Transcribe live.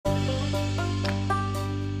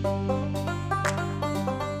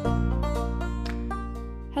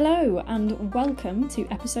Hello and welcome to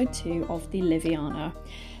episode 2 of the Liviana.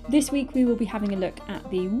 This week we will be having a look at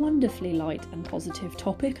the wonderfully light and positive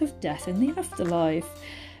topic of death in the afterlife.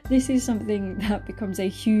 This is something that becomes a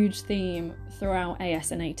huge theme throughout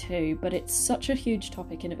AS and A2, but it's such a huge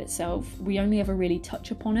topic in of itself. We only ever really touch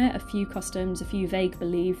upon it, a few customs, a few vague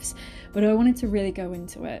beliefs, but I wanted to really go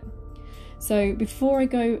into it. So before I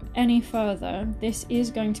go any further, this is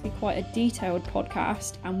going to be quite a detailed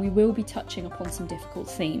podcast and we will be touching upon some difficult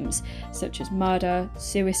themes such as murder,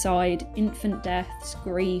 suicide, infant deaths,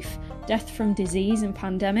 grief, death from disease and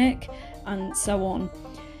pandemic, and so on.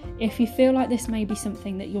 If you feel like this may be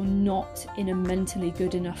something that you're not in a mentally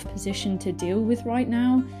good enough position to deal with right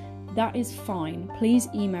now, that is fine. Please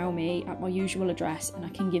email me at my usual address and I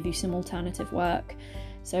can give you some alternative work.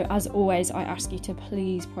 So as always, I ask you to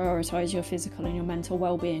please prioritise your physical and your mental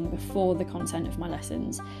well-being before the content of my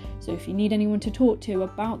lessons. So if you need anyone to talk to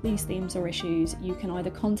about these themes or issues, you can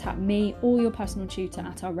either contact me or your personal tutor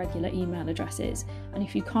at our regular email addresses. And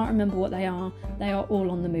if you can't remember what they are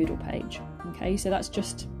all on the Moodle page. Okay, so that's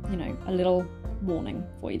just, a little warning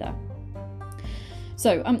for you there.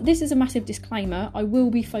 So this is a massive disclaimer. I will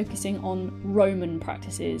be focusing on Roman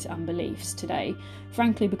practices and beliefs today,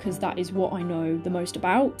 frankly because that is what I know the most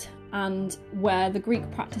about, and where the Greek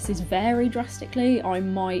practices vary drastically, I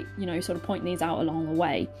might, sort of point these out along the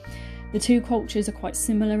way. The two cultures are quite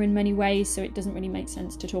similar in many ways, so it doesn't really make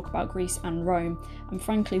sense to talk about Greece and Rome, and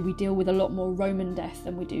frankly we deal with a lot more Roman death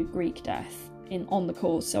than we do Greek death on the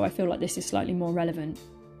course, so I feel like this is slightly more relevant.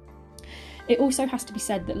 It also has to be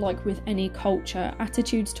said that, like with any culture,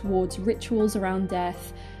 attitudes towards rituals around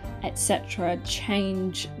death, etc.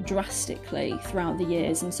 change drastically throughout the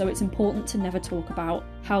years, and so it's important to never talk about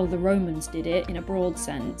how the Romans did it in a broad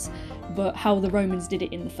sense, but how the Romans did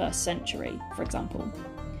it in the first century, for example.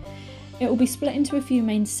 It will be split into a few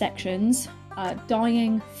main sections: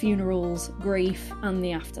 dying, funerals, grief, and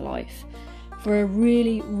the afterlife. For a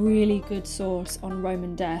really, really good source on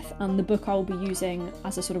Roman death, and the book I'll be using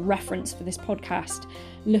as a sort of reference for this podcast,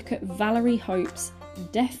 look at Valerie Hope's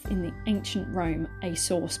Death in the Ancient Rome, a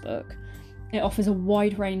source book. It offers a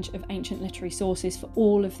wide range of ancient literary sources for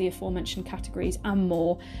all of the aforementioned categories and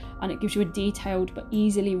more, and it gives you a detailed but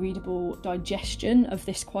easily readable digestion of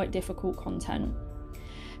this quite difficult content.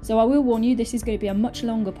 So I will warn you, this is going to be a much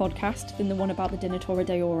longer podcast than the one about the Gladiatorial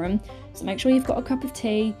Deorum, so make sure you've got a cup of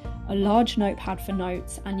tea, a large notepad for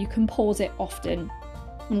notes, and you can pause it often.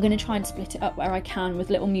 I'm going to try and split it up where I can with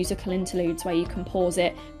little musical interludes where you can pause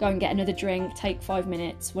it, go and get another drink, take 5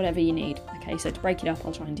 minutes, whatever you need. Okay, so to break it up,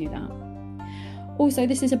 I'll try and do that. Also,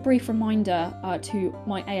 this is a brief reminder to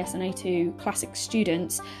my AS and A2 classics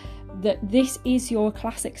students that this is your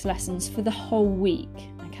classics lessons for the whole week,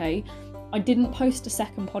 okay? I didn't post a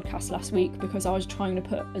second podcast last week because I was trying to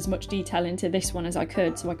put as much detail into this one as I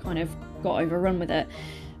could, so I kind of got overrun with it.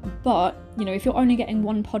 But, if you're only getting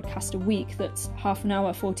one podcast a week that's half an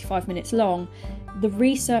hour, 45 minutes long, the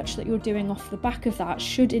research that you're doing off the back of that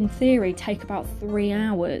should, in theory, take about 3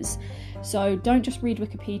 hours. So don't just read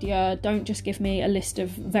Wikipedia, don't just give me a list of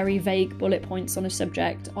very vague bullet points on a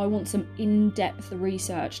subject. I want some in-depth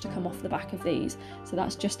research to come off the back of these. So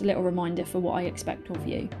that's just a little reminder for what I expect of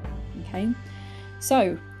you. Okay,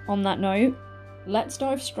 so on that note, let's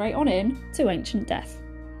dive straight on in to ancient death.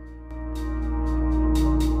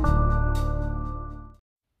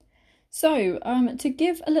 So, to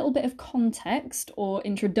give a little bit of context or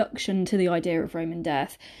introduction to the idea of Roman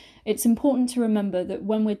death, it's important to remember that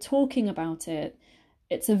when we're talking about it,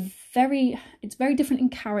 it's very different in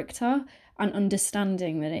character and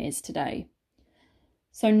understanding than it is today.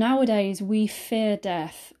 So nowadays we fear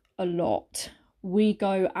death a lot. We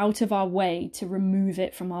go out of our way to remove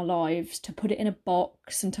it from our lives, to put it in a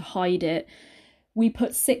box and to hide it. We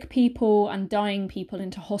put sick people and dying people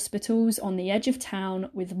into hospitals on the edge of town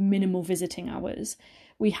with minimal visiting hours.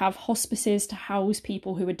 We have hospices to house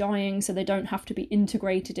people who are dying so they don't have to be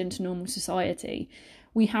integrated into normal society.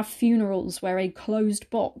 We have funerals where a closed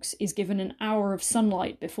box is given an hour of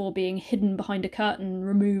sunlight before being hidden behind a curtain and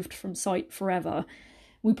removed from sight forever.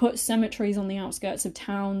 We put cemeteries on the outskirts of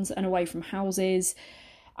towns and away from houses,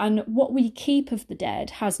 and what we keep of the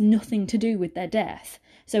dead has nothing to do with their death.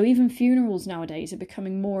 So even funerals nowadays are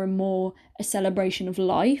becoming more and more a celebration of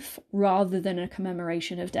life rather than a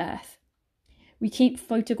commemoration of death. We keep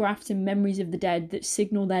photographs and memories of the dead that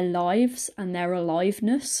signal their lives and their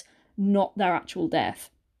aliveness, not their actual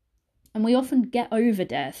death. And we often get over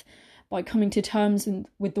death by coming to terms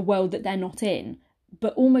with the world that they're not in,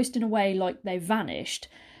 but almost in a way like they vanished,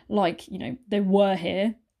 like, they were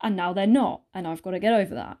here and now they're not, and I've got to get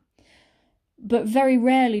over that. But very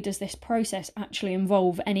rarely does this process actually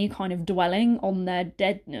involve any kind of dwelling on their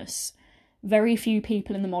deadness. Very few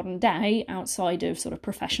people in the modern day, outside of sort of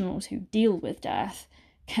professionals who deal with death,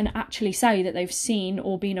 can actually say that they've seen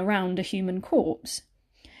or been around a human corpse.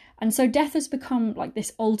 And so death has become like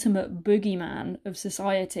this ultimate boogeyman of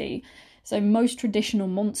society. So most traditional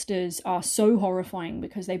monsters are so horrifying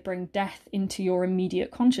because they bring death into your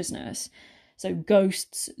immediate consciousness. So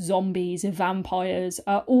ghosts, zombies, vampires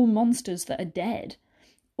are all monsters that are dead.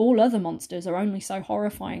 All other monsters are only so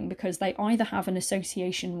horrifying because they either have an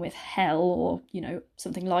association with hell or,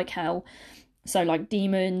 something like hell. So like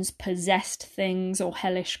demons, possessed things or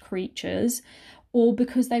hellish creatures, or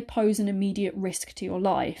because they pose an immediate risk to your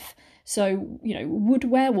life. So, would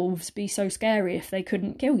werewolves be so scary if they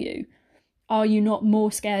couldn't kill you? Are you not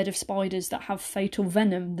more scared of spiders that have fatal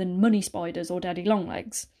venom than money spiders or daddy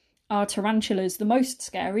longlegs? Are tarantulas the most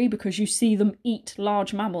scary because you see them eat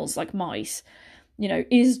large mammals like mice?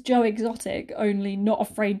 Is Joe Exotic only not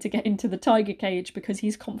afraid to get into the tiger cage because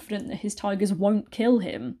he's confident that his tigers won't kill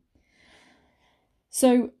him?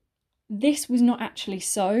 So this was not actually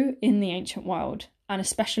so in the ancient world, and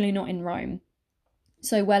especially not in Rome.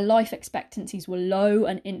 So where life expectancies were low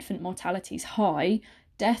and infant mortalities high,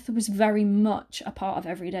 death was very much a part of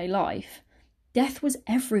everyday life. Death was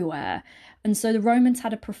everywhere, and so the Romans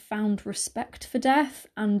had a profound respect for death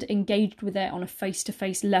and engaged with it on a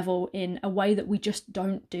face-to-face level in a way that we just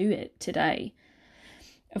don't do it today.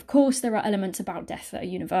 Of course, there are elements about death that are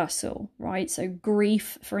universal, right? So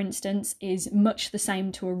grief, for instance, is much the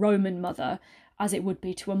same to a Roman mother as it would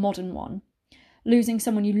be to a modern one. Losing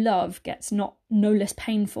someone you love gets no less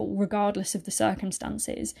painful regardless of the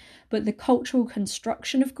circumstances, but the cultural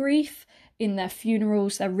construction of grief in their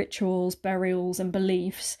funerals, their rituals, burials and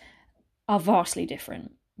beliefs are vastly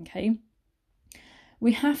different, okay?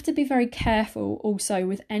 We have to be very careful also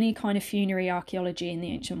with any kind of funerary archaeology in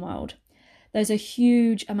the ancient world. There's a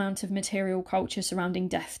huge amount of material culture surrounding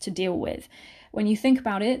death to deal with. When you think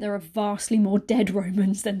about it, there are vastly more dead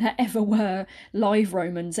Romans than there ever were live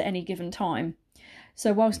Romans at any given time.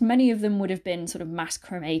 So whilst many of them would have been sort of mass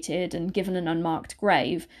cremated and given an unmarked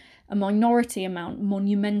grave, a minority amount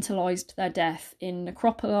monumentalised their death in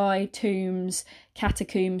necropoli, tombs,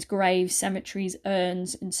 catacombs, graves, cemeteries,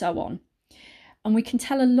 urns, and so on. And we can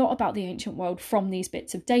tell a lot about the ancient world from these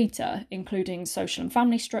bits of data, including social and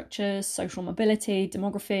family structures, social mobility,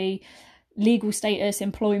 demography, legal status,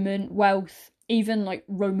 employment, wealth, even like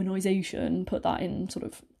Romanization, put that in sort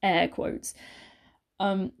of air quotes.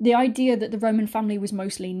 The idea that the Roman family was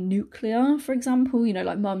mostly nuclear, for example,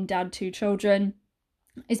 like mum, dad, 2 children,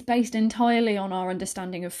 is based entirely on our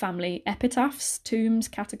understanding of family epitaphs, tombs,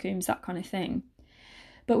 catacombs, that kind of thing.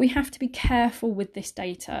 But we have to be careful with this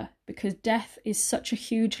data because death is such a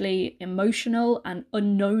hugely emotional and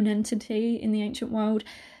unknown entity in the ancient world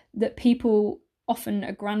that people often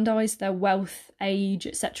aggrandise their wealth, age,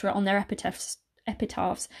 etc. on their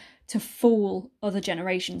epitaphs to fool other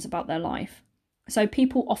generations about their life. So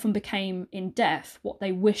people often became in death what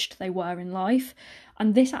they wished they were in life,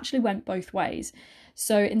 and this actually went both ways.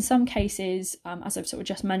 So in some cases, as I've sort of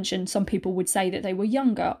just mentioned, some people would say that they were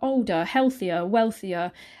younger, older, healthier,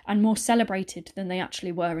 wealthier, and more celebrated than they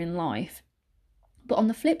actually were in life. But on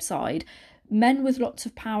the flip side, men with lots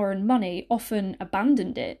of power and money often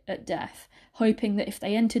abandoned it at death, hoping that if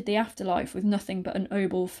they entered the afterlife with nothing but an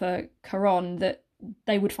obol for Charon, that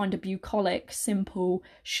they would find a bucolic, simple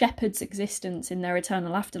shepherd's existence in their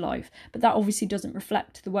eternal afterlife. But that obviously doesn't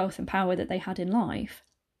reflect the wealth and power that they had in life.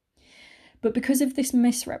 But because of this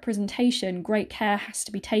misrepresentation, great care has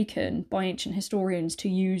to be taken by ancient historians to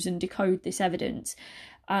use and decode this evidence.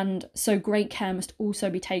 And so great care must also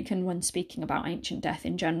be taken when speaking about ancient death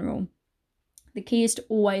in general. The key is to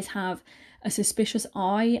always have a suspicious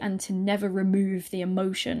eye and to never remove the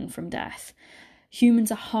emotion from death.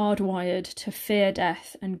 Humans are hardwired to fear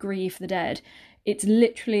death and grieve the dead. It's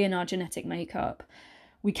literally in our genetic makeup.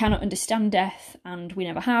 We cannot understand death, and we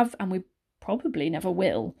never have, and we probably never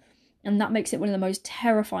will. And that makes it one of the most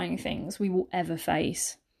terrifying things we will ever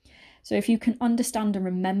face. So if you can understand and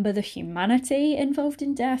remember the humanity involved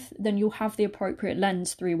in death, then you'll have the appropriate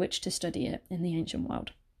lens through which to study it in the ancient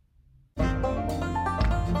world.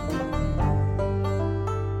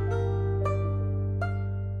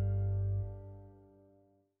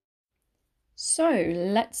 So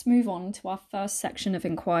let's move on to our first section of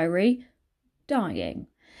inquiry, dying.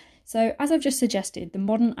 So as I've just suggested, the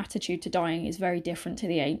modern attitude to dying is very different to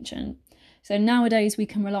the ancient. So nowadays we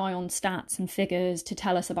can rely on stats and figures to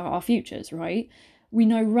tell us about our futures, right? We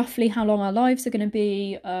know roughly how long our lives are going to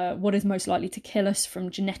be, what is most likely to kill us from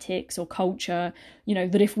genetics or culture,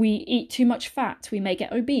 that if we eat too much fat, we may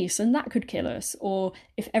get obese and that could kill us. Or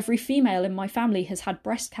if every female in my family has had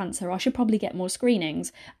breast cancer, I should probably get more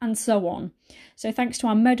screenings, and so on. So thanks to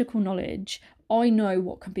our medical knowledge, I know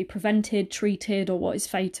what can be prevented, treated, or what is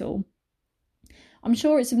fatal. I'm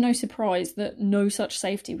sure it's of no surprise that no such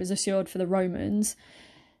safety was assured for the Romans.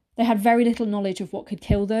 They had very little knowledge of what could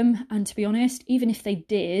kill them, and to be honest, even if they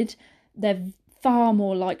did, they're far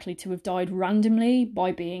more likely to have died randomly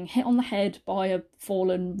by being hit on the head by a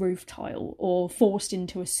fallen roof tile, or forced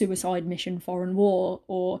into a suicide mission foreign war,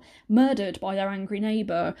 or murdered by their angry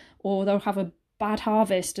neighbour, or they'll have a bad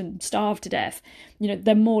harvest and starve to death.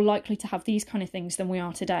 They're more likely to have these kind of things than we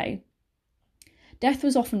are today. Death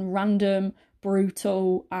was often random,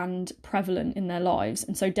 brutal and prevalent in their lives,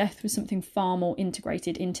 and so death was something far more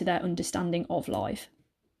integrated into their understanding of life.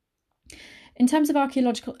 In terms of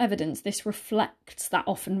archaeological evidence, this reflects that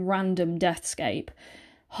often random deathscape.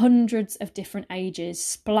 Hundreds of different ages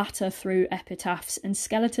splatter through epitaphs, and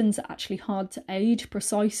skeletons are actually hard to age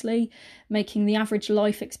precisely, making the average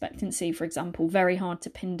life expectancy, for example, very hard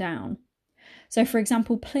to pin down. So, for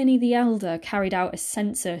example, Pliny the Elder carried out a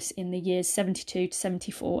census in the years 72 to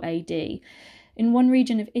 74 AD. In one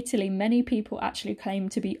region of Italy, many people actually claim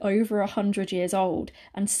to be over 100 years old,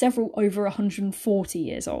 and several over 140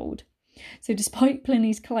 years old. So despite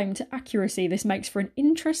Pliny's claim to accuracy, this makes for an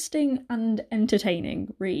interesting and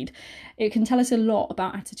entertaining read. It can tell us a lot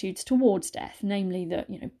about attitudes towards death, namely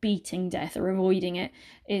that, beating death or avoiding it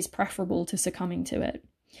is preferable to succumbing to it.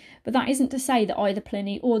 But that isn't to say that either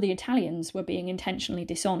Pliny or the Italians were being intentionally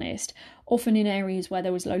dishonest. Often in areas where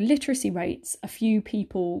there was low literacy rates, a few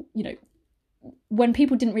people, when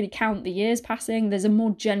people didn't really count the years passing, there's a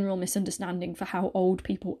more general misunderstanding for how old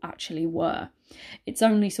people actually were. It's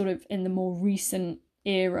only sort of in the more recent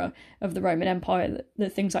era of the Roman Empire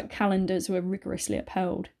that things like calendars were rigorously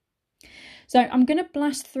upheld. So I'm going to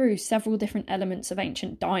blast through several different elements of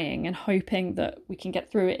ancient dying and hoping that we can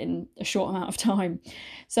get through it in a short amount of time.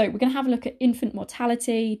 So we're going to have a look at infant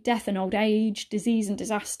mortality, death and old age, disease and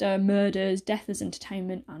disaster, murders, death as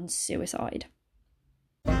entertainment, and suicide.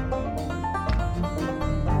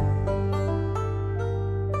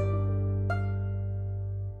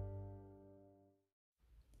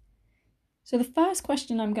 So the first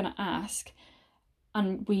question I'm going to ask,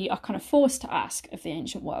 and we are kind of forced to ask of the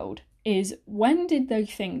ancient world, is when did they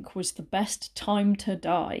think was the best time to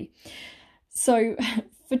die? So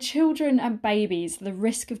for children and babies, the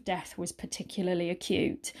risk of death was particularly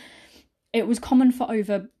acute. It was common for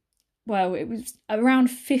it was around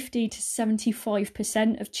 50 to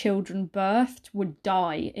 75% of children birthed would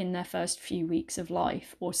die in their first few weeks of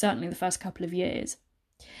life, or certainly the first couple of years.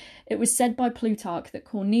 It was said by Plutarch that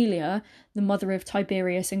Cornelia, the mother of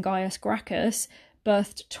Tiberius and Gaius Gracchus,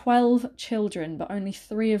 birthed 12 children, but only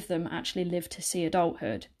 3 of them actually lived to see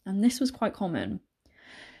adulthood, and this was quite common.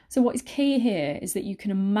 So what is key here is that you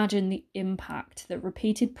can imagine the impact that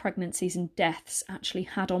repeated pregnancies and deaths actually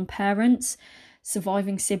had on parents,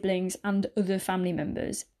 surviving siblings, and other family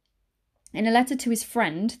members. In a letter to his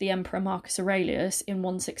friend, the Emperor Marcus Aurelius, in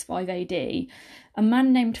 165 AD, a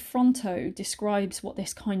man named Fronto describes what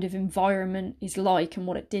this kind of environment is like and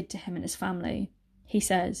what it did to him and his family. He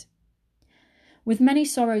says, "With many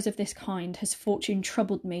sorrows of this kind has fortune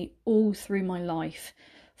troubled me all through my life,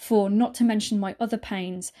 for, not to mention my other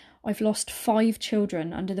pains, I've lost 5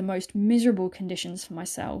 children under the most miserable conditions for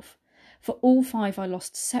myself. For all 5 I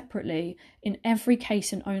lost separately, in every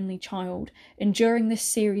case an only child, enduring this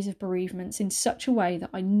series of bereavements in such a way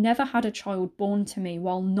that I never had a child born to me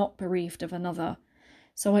while not bereaved of another.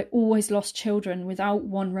 So I always lost children without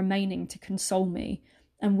one remaining to console me,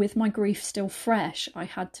 and with my grief still fresh, I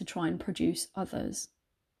had to try and produce others."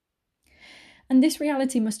 And this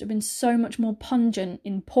reality must have been so much more pungent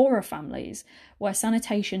in poorer families, where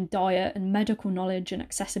sanitation, diet, and medical knowledge and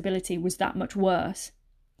accessibility was that much worse.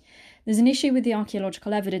 There's an issue with the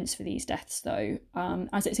archaeological evidence for these deaths, though,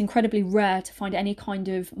 as it's incredibly rare to find any kind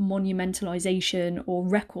of monumentalisation or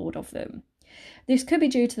record of them. This could be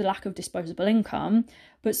due to the lack of disposable income,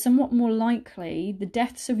 but somewhat more likely, the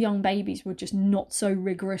deaths of young babies were just not so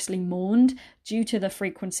rigorously mourned due to the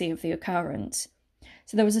frequency of the occurrence.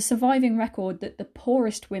 So there was a surviving record that the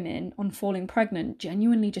poorest women, on falling pregnant,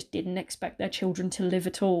 genuinely just didn't expect their children to live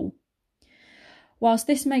at all. Whilst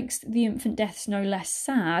this makes the infant deaths no less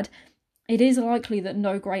sad, it is likely that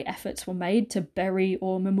no great efforts were made to bury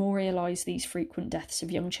or memorialise these frequent deaths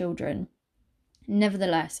of young children.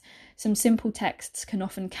 Nevertheless, some simple texts can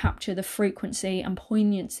often capture the frequency and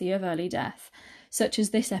poignancy of early death. such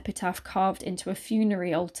as this epitaph carved into a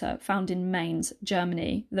funerary altar found in Mainz,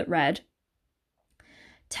 Germany, that read,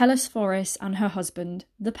 "Telesphorus and her husband,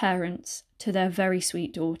 the parents, to their very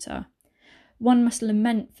sweet daughter. One must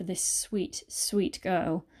lament for this sweet, sweet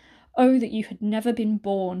girl. Oh, that you had never been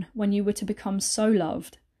born when you were to become so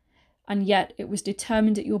loved. And yet it was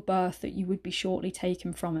determined at your birth that you would be shortly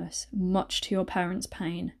taken from us, much to your parents'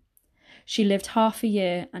 pain. She lived half a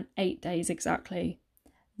year and 8 days exactly.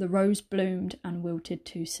 The rose bloomed and wilted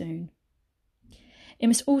too soon." It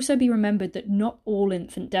must also be remembered that not all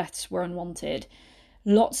infant deaths were unwanted.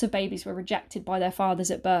 Lots of babies were rejected by their fathers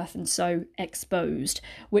at birth and so exposed,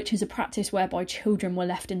 which is a practice whereby children were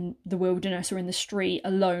left in the wilderness or in the street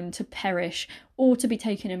alone to perish or to be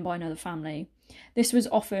taken in by another family. This was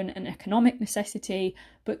often an economic necessity,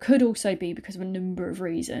 but could also be because of a number of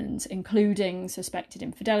reasons, including suspected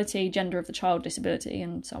infidelity, gender of the child, disability,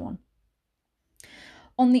 and so on.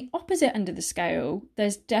 On the opposite end of the scale,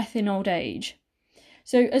 there's death in old age.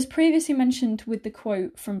 So, as previously mentioned with the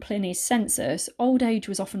quote from Pliny's census, old age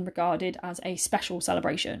was often regarded as a special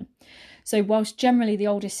celebration. So, whilst generally the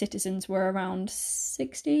oldest citizens were around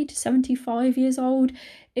 60 to 75 years old,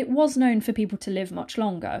 it was known for people to live much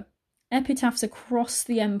longer. Epitaphs across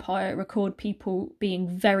the empire record people being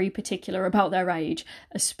very particular about their age,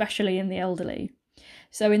 especially in the elderly.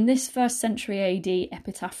 So, in this 1st century AD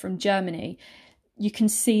epitaph from Germany, you can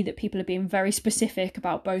see that people are being very specific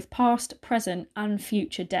about both past, present, and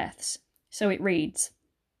future deaths. So it reads,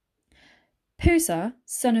 "Pusa,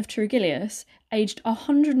 son of Trigilius, aged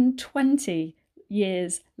 120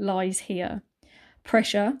 years, lies here.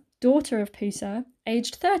 Priscia, daughter of Pusa,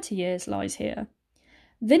 aged 30 years, lies here.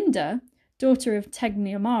 Vinda, daughter of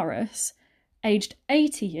Tegniamarus, aged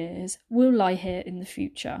 80 years, will lie here in the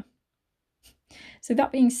future." So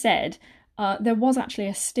that being said, there was actually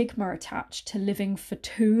a stigma attached to living for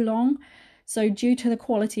too long. So due to the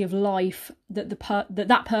quality of life that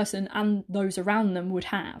that person and those around them would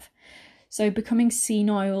have. So becoming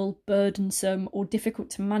senile, burdensome, or difficult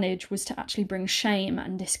to manage was to actually bring shame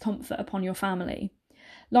and discomfort upon your family.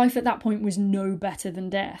 Life at that point was no better than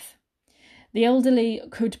death. The elderly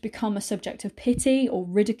could become a subject of pity or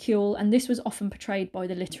ridicule, and this was often portrayed by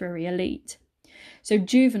the literary elite. So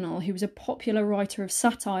Juvenal, who was a popular writer of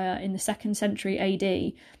satire in the 2nd century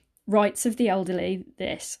AD, writes of the elderly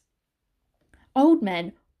this: "Old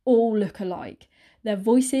men all look alike. Their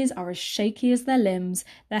voices are as shaky as their limbs,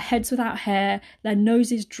 their heads without hair, their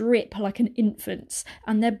noses drip like an infant's,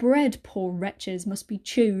 and their bread, poor wretches, must be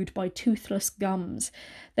chewed by toothless gums.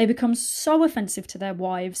 They become so offensive to their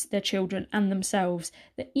wives, their children, and themselves,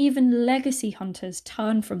 that even legacy hunters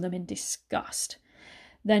turn from them in disgust.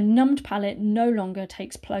 Their numbed palate no longer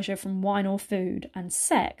takes pleasure from wine or food, and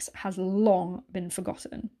sex has long been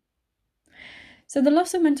forgotten." So the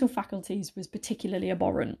loss of mental faculties was particularly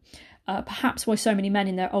abhorrent, perhaps why so many men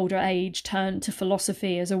in their older age turned to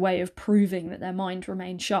philosophy as a way of proving that their mind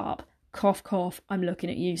remained sharp. Cough, cough, I'm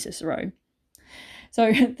looking at you, Cicero.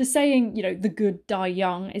 So the saying, the good die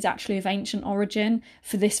young, is actually of ancient origin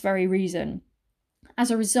for this very reason. As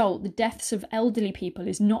a result, the deaths of elderly people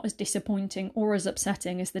is not as disappointing or as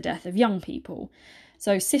upsetting as the death of young people.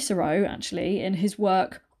 So Cicero, actually, in his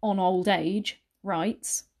work On Old Age,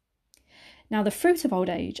 writes, "Now the fruit of old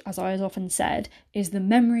age, as I have often said, is the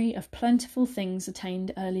memory of plentiful things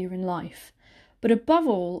attained earlier in life. But above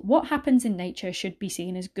all, what happens in nature should be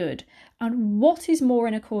seen as good. And what is more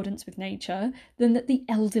in accordance with nature than that the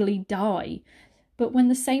elderly die? But when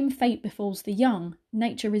the same fate befalls the young,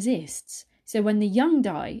 nature resists. So when the young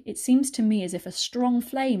die, it seems to me as if a strong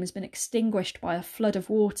flame has been extinguished by a flood of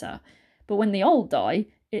water. But when the old die,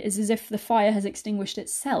 it is as if the fire has extinguished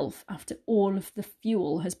itself after all of the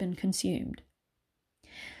fuel has been consumed."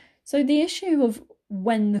 So the issue of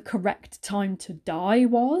when the correct time to die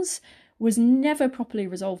was never properly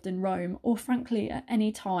resolved in Rome, or frankly at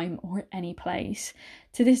any time or at any place.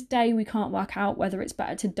 To this day, we can't work out whether it's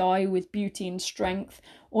better to die with beauty and strength,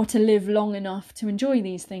 or to live long enough to enjoy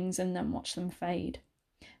these things and then watch them fade.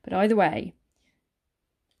 But either way,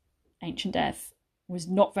 ancient death was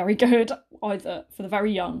not very good, either for the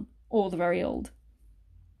very young or the very old.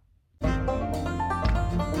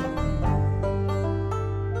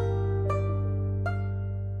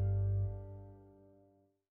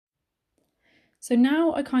 So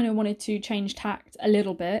now I kind of wanted to change tact a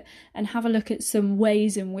little bit and have a look at some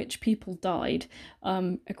ways in which people died.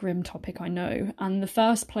 A grim topic, I know. And the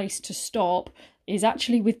first place to stop is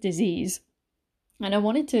actually with disease. And I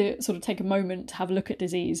wanted to sort of take a moment to have a look at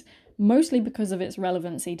disease, mostly because of its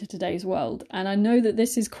relevancy to today's world. And I know that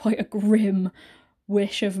this is quite a grim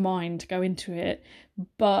wish of mine to go into it,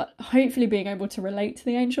 but hopefully being able to relate to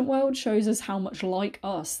the ancient world shows us how much like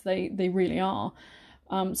us they really are.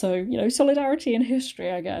 So, you know, solidarity in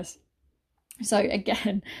history, I guess. So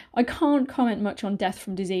again, I can't comment much on death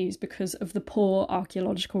from disease because of the poor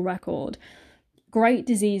archaeological record. Great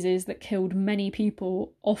diseases that killed many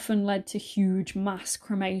people often led to huge mass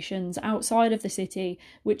cremations outside of the city,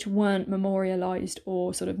 which weren't memorialised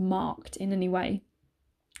or sort of marked in any way.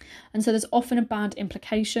 And so there's often a bad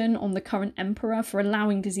implication on the current emperor for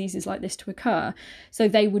allowing diseases like this to occur, so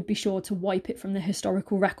they would be sure to wipe it from the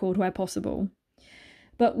historical record where possible.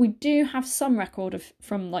 But we do have some record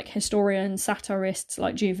from like historians, satirists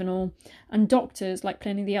like Juvenal, and doctors like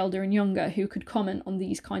Pliny the Elder and younger who could comment on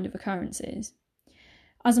these kind of occurrences.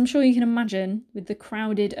 As I'm sure you can imagine, with the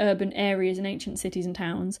crowded urban areas in ancient cities and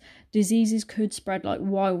towns, diseases could spread like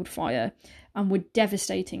wildfire and were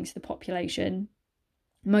devastating to the population.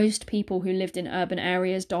 Most people who lived in urban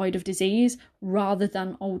areas died of disease rather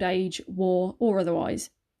than old age, war, or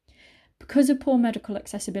otherwise. Because of poor medical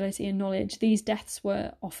accessibility and knowledge, these deaths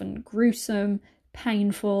were often gruesome,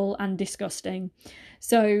 painful, and disgusting.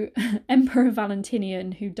 So, Emperor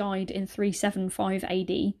Valentinian, who died in 375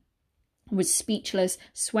 AD, was speechless,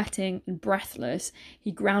 sweating, and breathless.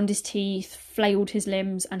 He ground his teeth, flailed his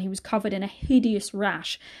limbs, and he was covered in a hideous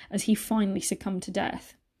rash as he finally succumbed to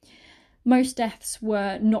death. Most deaths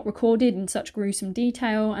were not recorded in such gruesome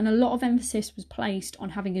detail, and a lot of emphasis was placed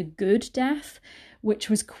on having a good death, which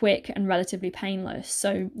was quick and relatively painless.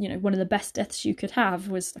 So, you know, one of the best deaths you could have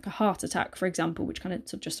was like a heart attack, for example, which kind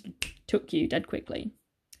of just took you dead quickly.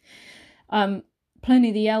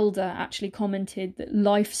 Pliny the Elder actually commented that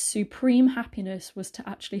life's supreme happiness was to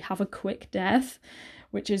actually have a quick death,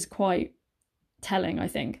 which is quite telling, I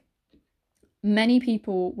think. Many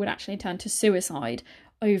people would actually turn to suicide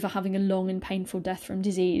over having a long and painful death from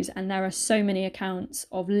disease, and there are so many accounts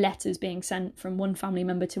of letters being sent from one family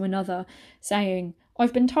member to another saying,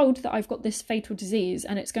 I've been told that I've got this fatal disease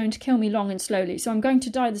and it's going to kill me long and slowly, so I'm going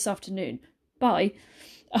to die this afternoon. Bye.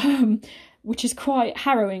 Which is quite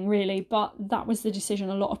harrowing, really, but that was the decision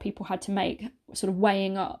a lot of people had to make, sort of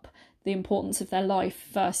weighing up the importance of their life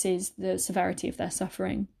versus the severity of their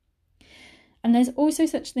suffering. And there's also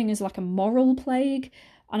such a thing as like a moral plague,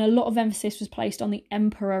 and a lot of emphasis was placed on the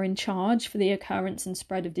emperor in charge for the occurrence and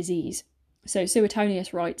spread of disease. So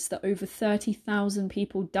Suetonius writes that over 30,000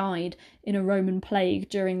 people died in a Roman plague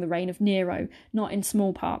during the reign of Nero, not in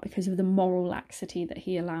small part because of the moral laxity that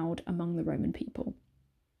he allowed among the Roman people.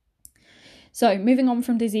 So, moving on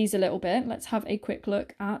from disease a little bit, let's have a quick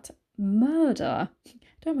look at murder.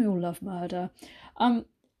 Don't we all love murder?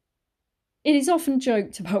 It is often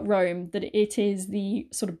joked about Rome that it is the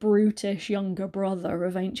sort of brutish younger brother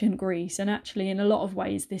of ancient Greece, and actually in a lot of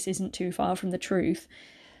ways this isn't too far from the truth.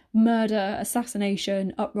 Murder,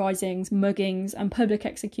 assassination, uprisings, muggings, and public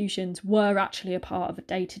executions were actually a part of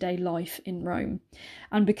day-to-day life in Rome.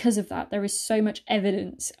 And because of that, there is so much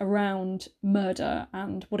evidence around murder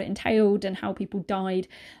and what it entailed and how people died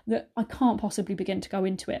that I can't possibly begin to go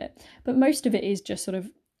into it. But most of it is just sort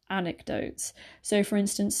of anecdotes. So, for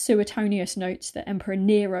instance, Suetonius notes that Emperor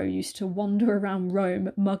Nero used to wander around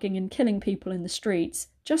Rome mugging and killing people in the streets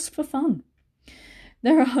just for fun.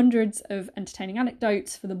 There are hundreds of entertaining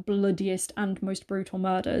anecdotes for the bloodiest and most brutal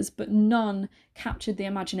murders, but none captured the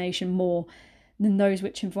imagination more than those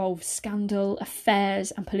which involve scandal, affairs,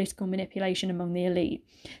 and political manipulation among the elite.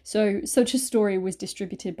 So, such a story was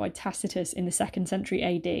distributed by Tacitus in the 2nd century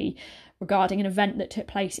AD regarding an event that took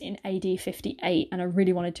place in AD 58, and I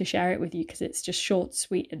really wanted to share it with you because it's just short,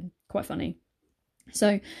 sweet, and quite funny.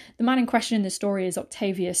 So, the man in question in the story is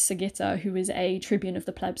Octavius Sagitta, who is a tribune of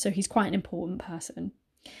the plebs, so he's quite an important person.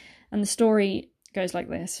 And the story goes like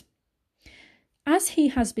this. As he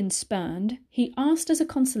has been spurned, he asked as a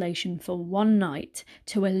consolation for one night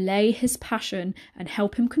to allay his passion and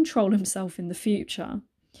help him control himself in the future.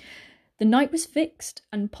 The night was fixed,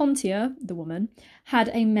 and Pontia, the woman, had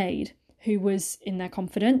a maid who was in their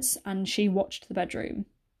confidence, and she watched the bedroom.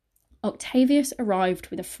 Octavius arrived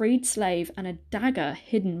with a freed slave and a dagger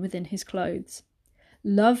hidden within his clothes.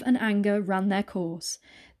 Love and anger ran their course.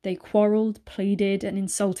 They quarrelled, pleaded, and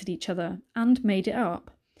insulted each other, and made it up.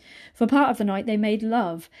 For part of the night they made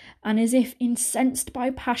love, and as if incensed by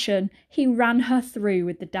passion, he ran her through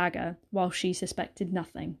with the dagger, while she suspected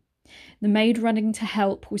nothing. The maid running to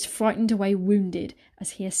help was frightened away wounded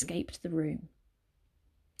as he escaped the room.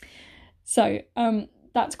 So,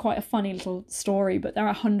 that's quite a funny little story, but there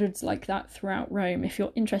are hundreds like that throughout Rome. If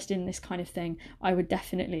you're interested in this kind of thing, I would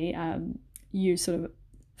definitely use sort of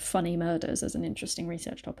funny murders as an interesting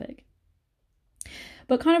research topic.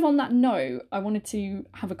 But kind of on that note, I wanted to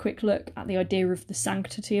have a quick look at the idea of the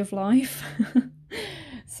sanctity of life.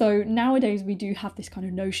 So nowadays we do have this kind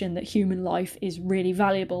of notion that human life is really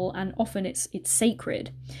valuable and often it's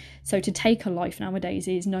sacred. So to take a life nowadays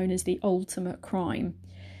is known as the ultimate crime.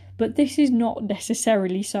 But this is not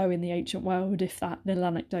necessarily so in the ancient world, if that little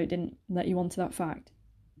anecdote didn't let you onto that fact.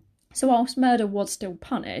 So whilst murder was still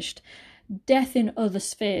punished, death in other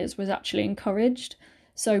spheres was actually encouraged.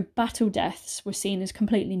 So battle deaths were seen as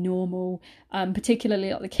completely normal,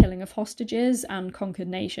 particularly like the killing of hostages and conquered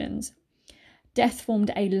nations. Death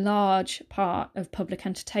formed a large part of public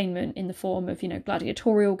entertainment in the form of,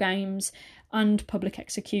 gladiatorial games and public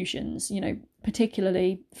executions,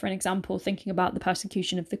 particularly, for an example, thinking about the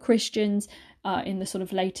persecution of the Christians in the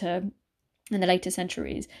later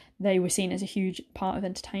centuries. They were seen as a huge part of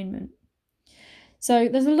entertainment. So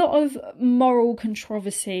there's a lot of moral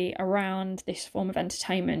controversy around this form of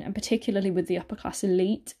entertainment, and particularly with the upper class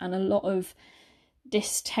elite, and a lot of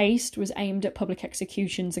distaste was aimed at public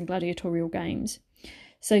executions and gladiatorial games.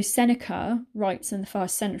 So Seneca writes in the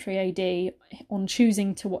 1st century AD on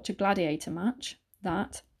choosing to watch a gladiator match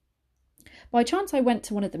that, "By chance I went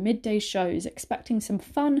to one of the midday shows expecting some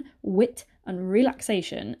fun, wit and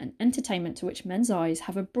relaxation and entertainment to which men's eyes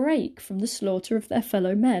have a break from the slaughter of their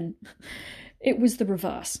fellow men. It was the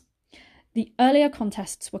reverse. The earlier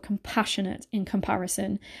contests were compassionate in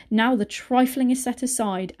comparison. Now the trifling is set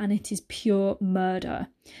aside and it is pure murder.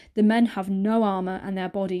 The men have no armour and their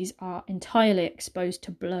bodies are entirely exposed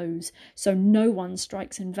to blows, so no one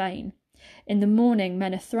strikes in vain. In the morning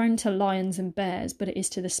men are thrown to lions and bears, but it is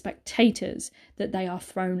to the spectators that they are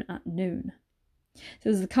thrown at noon." So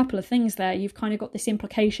there's a couple of things there. You've kind of got this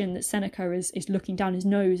implication that Seneca is looking down his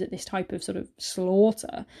nose at this type of sort of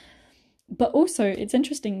slaughter. But also, it's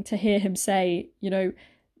interesting to hear him say,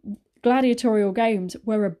 gladiatorial games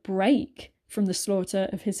were a break from the slaughter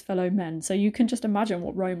of his fellow men. So you can just imagine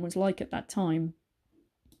what Rome was like at that time.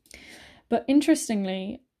 But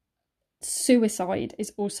interestingly, suicide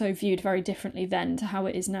is also viewed very differently then to how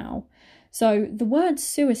it is now. So the word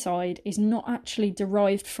suicide is not actually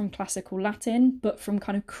derived from classical Latin, but from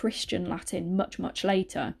kind of Christian Latin much, much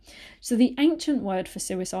later. So the ancient word for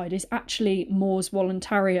suicide is actually mors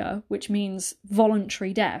voluntaria, which means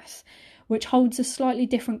voluntary death, which holds a slightly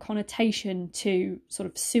different connotation to sort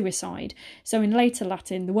of suicide. So in later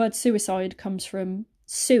Latin, the word suicide comes from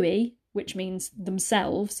sui, which means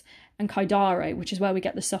themselves, and caedare, which is where we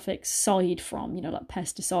get the suffix side from, like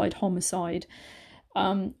pesticide, homicide,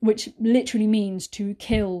 which literally means to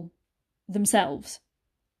kill themselves.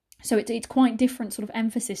 So it's quite different sort of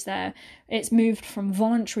emphasis there. It's moved from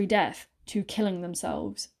voluntary death to killing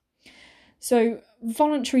themselves. So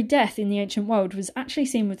voluntary death in the ancient world was actually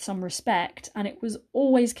seen with some respect, and it was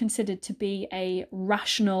always considered to be a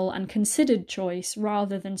rational and considered choice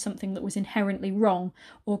rather than something that was inherently wrong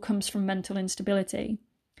or comes from mental instability.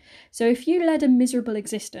 So if you led a miserable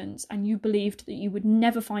existence and you believed that you would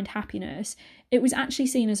never find happiness, it was actually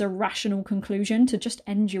seen as a rational conclusion to just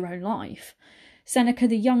end your own life. Seneca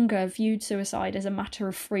the Younger viewed suicide as a matter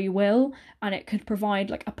of free will, and it could provide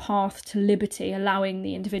like a path to liberty, allowing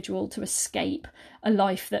the individual to escape a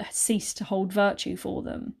life that had ceased to hold virtue for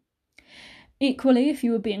them. Equally, if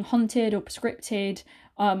you were being hunted or proscripted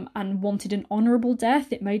and wanted an honourable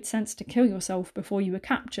death, it made sense to kill yourself before you were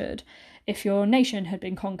captured. If your nation had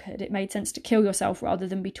been conquered, it made sense to kill yourself rather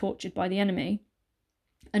than be tortured by the enemy.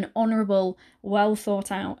 An honourable, well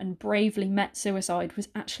thought out and bravely met suicide was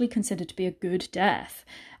actually considered to be a good death.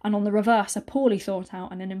 And on the reverse, a poorly thought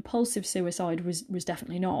out and an impulsive suicide was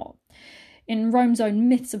definitely not. In Rome's own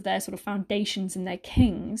myths of their sort of foundations and their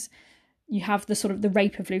kings, you have the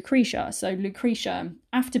rape of Lucretia. So Lucretia,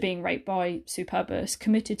 after being raped by Superbus,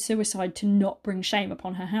 committed suicide to not bring shame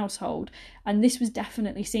upon her household. And this was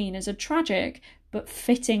definitely seen as a tragic but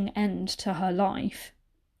fitting end to her life.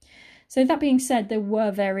 So that being said, there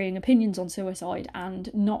were varying opinions on suicide, and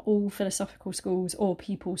not all philosophical schools or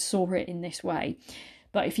people saw it in this way.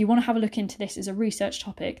 But if you want to have a look into this as a research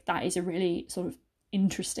topic, that is a really sort of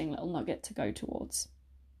interesting little nugget to go towards.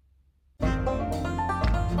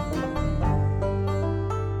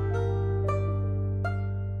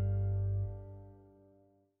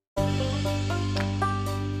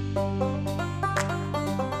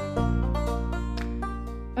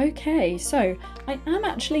 Okay, so I am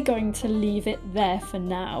actually going to leave it there for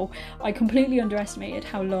now. I completely underestimated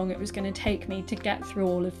how long it was going to take me to get through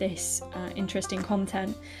all of this interesting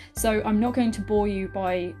content. So I'm not going to bore you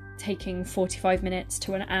by taking 45 minutes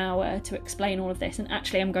to an hour to explain all of this, and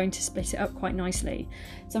actually I'm going to split it up quite nicely.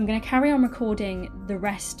 So I'm going to carry on recording the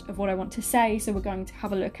rest of what I want to say. So we're going to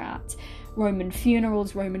have a look at Roman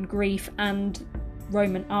funerals, Roman grief, and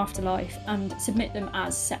Roman afterlife, and submit them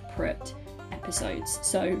as separate episodes.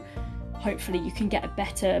 So hopefully you can get a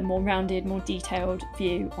better, more rounded, more detailed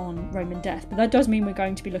view on Roman death. But that does mean we're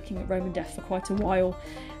going to be looking at Roman death for quite a while,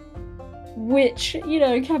 which, you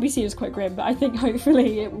know, can be seen as quite grim, but I think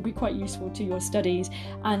hopefully it will be quite useful to your studies,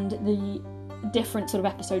 and the different sort of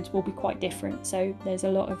episodes will be quite different, so there's a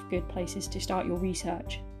lot of good places to start your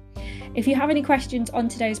research. If you have any questions on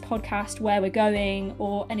today's podcast, where we're going,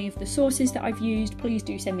 or any of the sources that I've used, please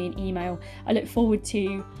do send me an email. I look forward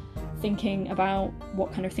to thinking about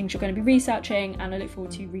what kind of things you're going to be researching, and I look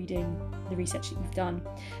forward to reading the research that you've done.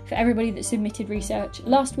 For everybody that submitted research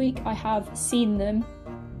last week, I have seen them.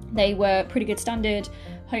 They were pretty good standard.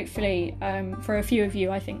 Hopefully, for a few of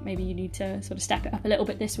you, I think maybe you need to sort of step it up a little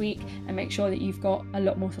bit this week and make sure that you've got a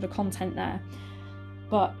lot more sort of content there.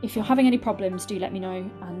 But if you're having any problems, do let me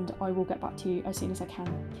know and I will get back to you as soon as I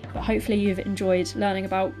can. But hopefully you've enjoyed learning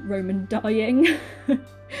about Roman dying.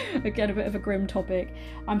 Again, a bit of a grim topic.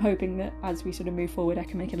 I'm hoping that as we sort of move forward, I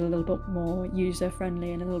can make it a little bit more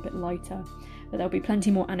user-friendly and a little bit lighter. But there'll be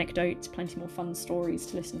plenty more anecdotes, plenty more fun stories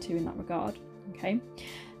to listen to in that regard. Okay,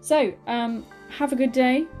 so have a good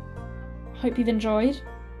day. Hope you've enjoyed,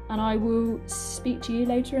 and I will speak to you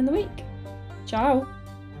later in the week. Ciao!